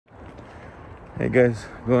Hey guys,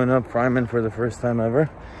 going up Fryman for the first time ever.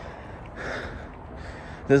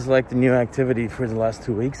 This is like the new activity for the last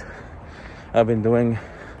 2 weeks. I've been doing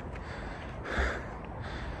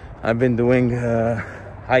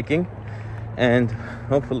hiking, and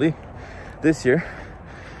hopefully this year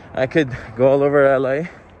I could go all over LA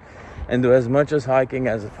and do as much as hiking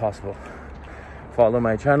as possible. Follow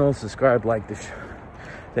my channel, subscribe, like this.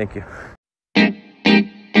 Thank you.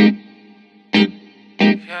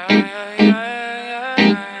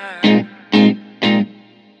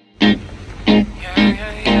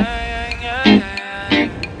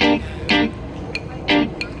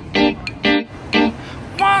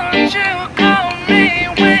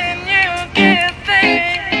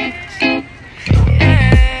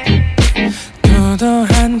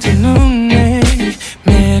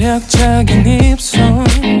 매력적인 입술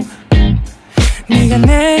네가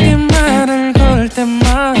내게 말을 걸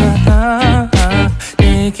때마다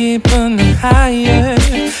내 기분은 higher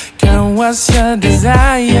Girl, what's your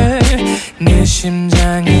desire 네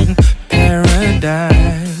심장은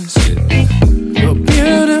paradise You're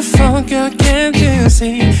beautiful, girl, can't you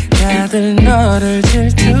see 다들 너를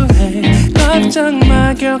질투해 걱정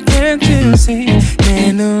마, girl, can't you see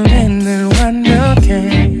내 눈엔 늘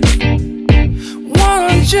완벽해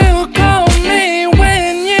Won't you call me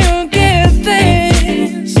when you get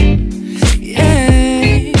this?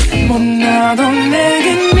 Yeah. 뭐 나도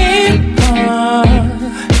내겐 이뻐.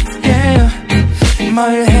 Yeah.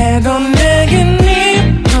 뭘 해도 내겐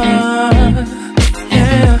이뻐.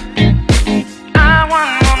 Yeah. I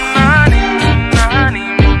want more money, more money,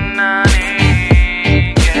 more money.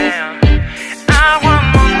 Yeah. I want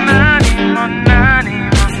more money, more money,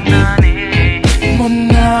 more money. 뭐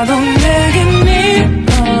나도 내겐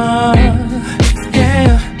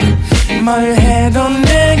뭘 해도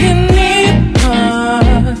내겐 이뻐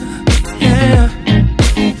Yeah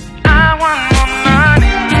I want more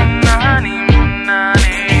money, more money, more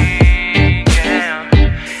money Yeah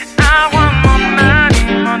I want more money,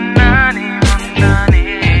 more money, more money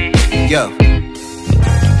Yo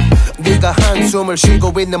네가 한숨을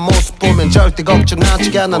쉬고 있는 모습 보면 절대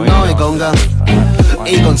걱정하지 않아 너의 건강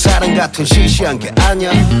이건 사랑 같은 시시한 게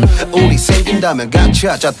아니야 우리 생긴다면 같이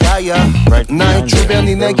하자 다야 나의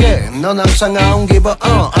주변이 내게 넌 항상 I don't give a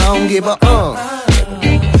I don't give a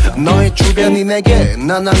너의 주변이 내게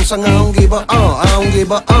난 항상 I don't give a I don't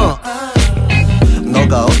give a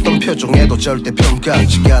너가 어떤 표정에도 절대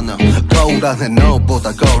평가하지 않아 거울 안에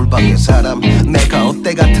너보다 거울 밖의 사람 내가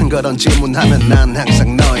어때 같은 그런 질문하면 난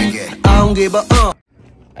항상 너에게 I don't give a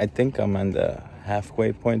I think I'm on the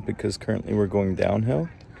halfway point because currently we're going downhill,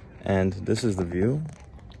 and this is the view.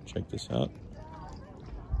 Check this out.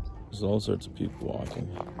 There's all sorts of people walking.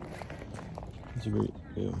 It's a great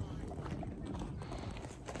view.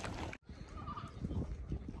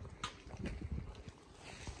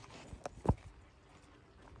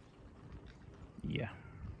 Yeah.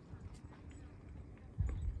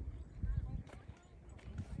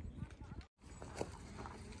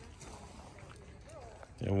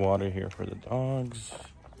 There's water here for the dogs,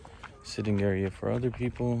 sitting area for other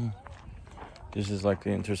people. This is like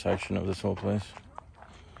the intersection of this whole place.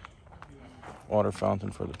 Water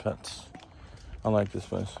fountain for the pets. I like this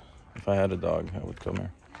place. If I had a dog, I would come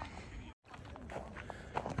here.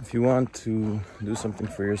 If you want to do something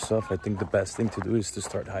for yourself, I think the best thing to do is to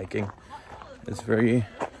start hiking. It's very,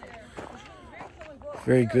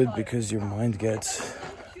 very good because your mind gets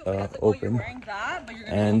open,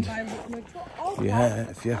 and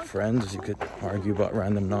if you have friends, you could argue about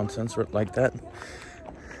random nonsense like that.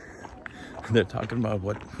 They're talking about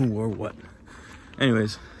who or what.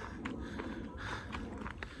 Anyways,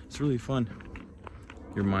 it's really fun.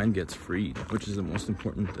 Your mind gets freed, which is the most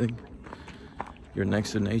important thing. You're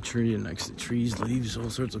next to nature, you're next to trees, leaves, all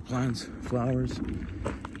sorts of plants, flowers,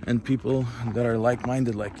 and people that are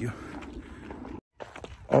like-minded like you.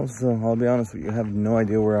 Also, I'll be honest with you, I have no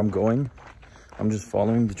idea where I'm going. I'm just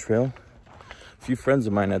following the trail. A few friends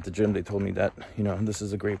of mine at the gym, they told me that, you know, this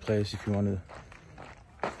is a great place if you want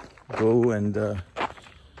to go and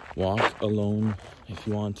walk alone if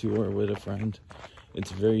you want to, or with a friend.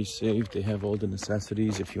 It's very safe. They have all the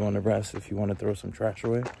necessities if you want to rest, if you want to throw some trash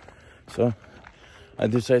away. So I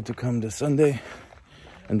decided to come this Sunday,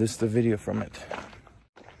 and this is the video from it.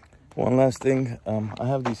 One last thing, I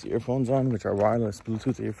have these earphones on, which are wireless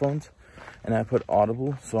Bluetooth earphones, and I put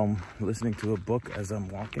Audible, so I'm listening to a book as I'm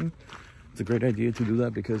walking. It's a great idea to do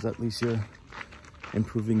that because at least you're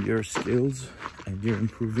improving your skills and you're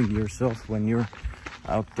improving yourself when you're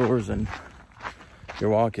outdoors and you're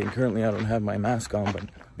walking. Currently, I don't have my mask on, but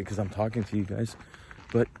because I'm talking to you guys,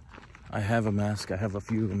 but I have a mask. I have a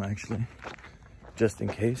few of them actually, just in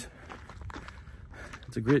case.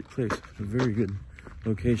 It's a great place, a very good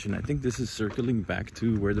location. I think this is circling back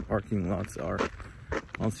to where the parking lots are.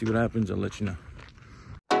 I'll see what happens, I'll let you know.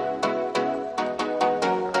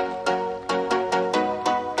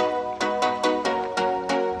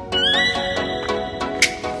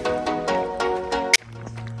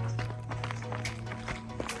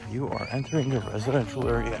 You are entering the residential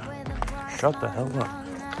area. Shut the hell up.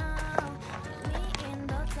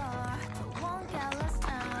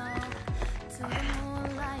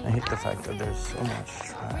 I hate the fact that there's so much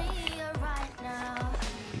trash.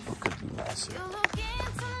 People could be nicer.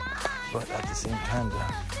 But at the same time, the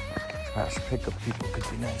trash pickup people could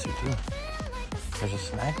be nicer too. There's a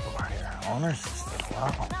snack bar here. Honor system.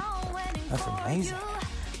 Wow. That's amazing.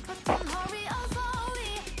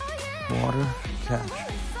 Water, cash.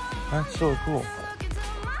 That's so cool.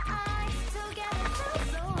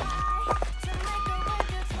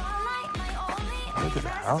 Look at the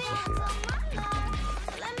houses here.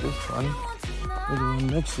 This one, the one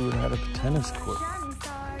next to it had a tennis court.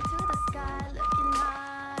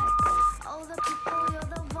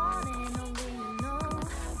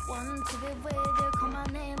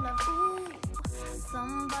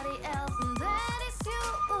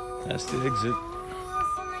 That's the exit.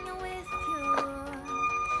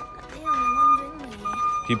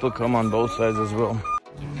 People come on both sides as well.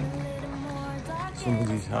 Some of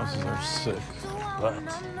these houses are sick, but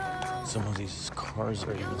some of these cars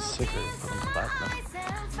are even sicker from Platinum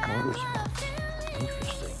Motorsports.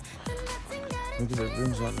 Interesting. Look at the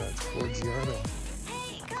rims on that Ford Giardo.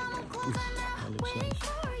 Oof, that looks nice.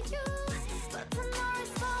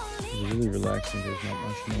 It's really relaxing, there's not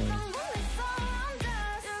much noise.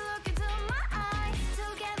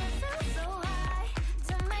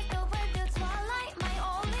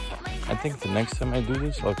 I think the next time I do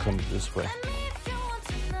this, I'll come this way.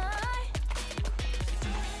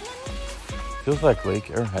 Feels like Lake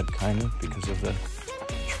Airhead, kind of, because of the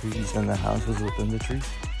trees and the houses within the trees.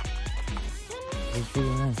 It's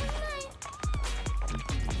really nice.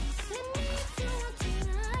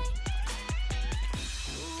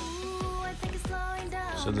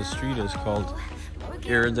 So the street is called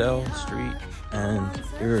Iredell Street and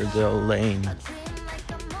Iredell Lane.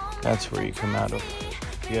 That's where you come out of.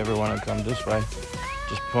 If you ever want to come this way,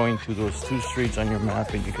 just point to those two streets on your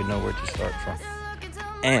map and you can know where to start from.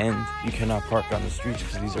 And you cannot park on the streets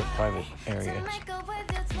because these are private areas.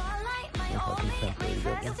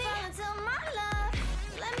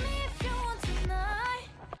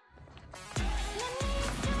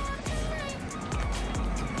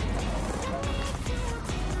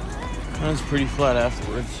 And it's pretty flat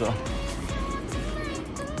afterwards, so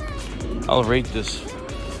I'll rate this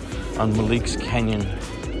on Malik's Canyon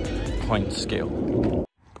point scale.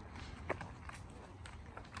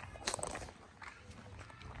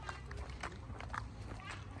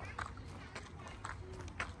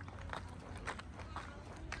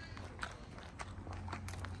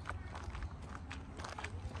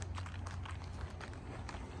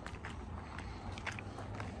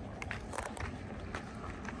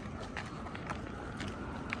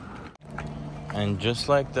 And just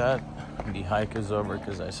like that, the hike is over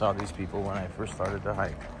because I saw these people when I first started the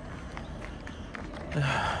hike.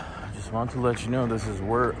 I just want to let you know this is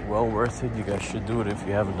well worth it. You guys should do it if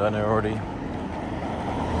you haven't done it already.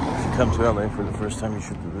 If you come to LA for the first time, you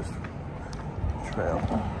should do this trail.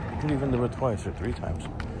 You can even do it twice or 3 times.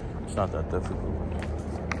 It's not that difficult.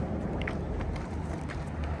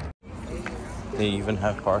 They even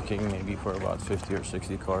have parking maybe for about 50 or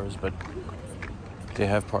 60 cars, but they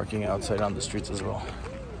have parking outside on the streets as well.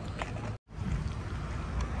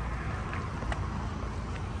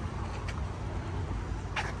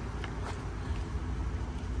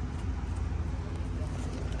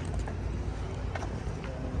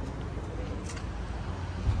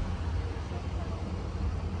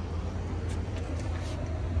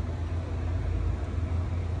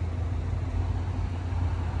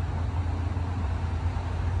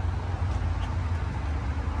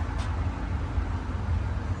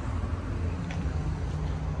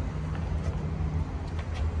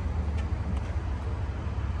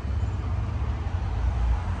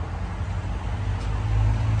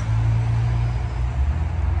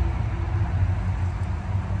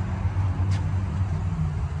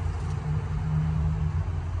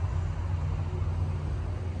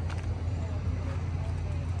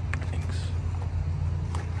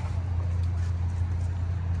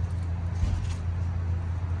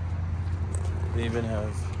 They even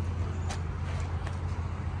have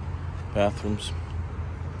bathrooms.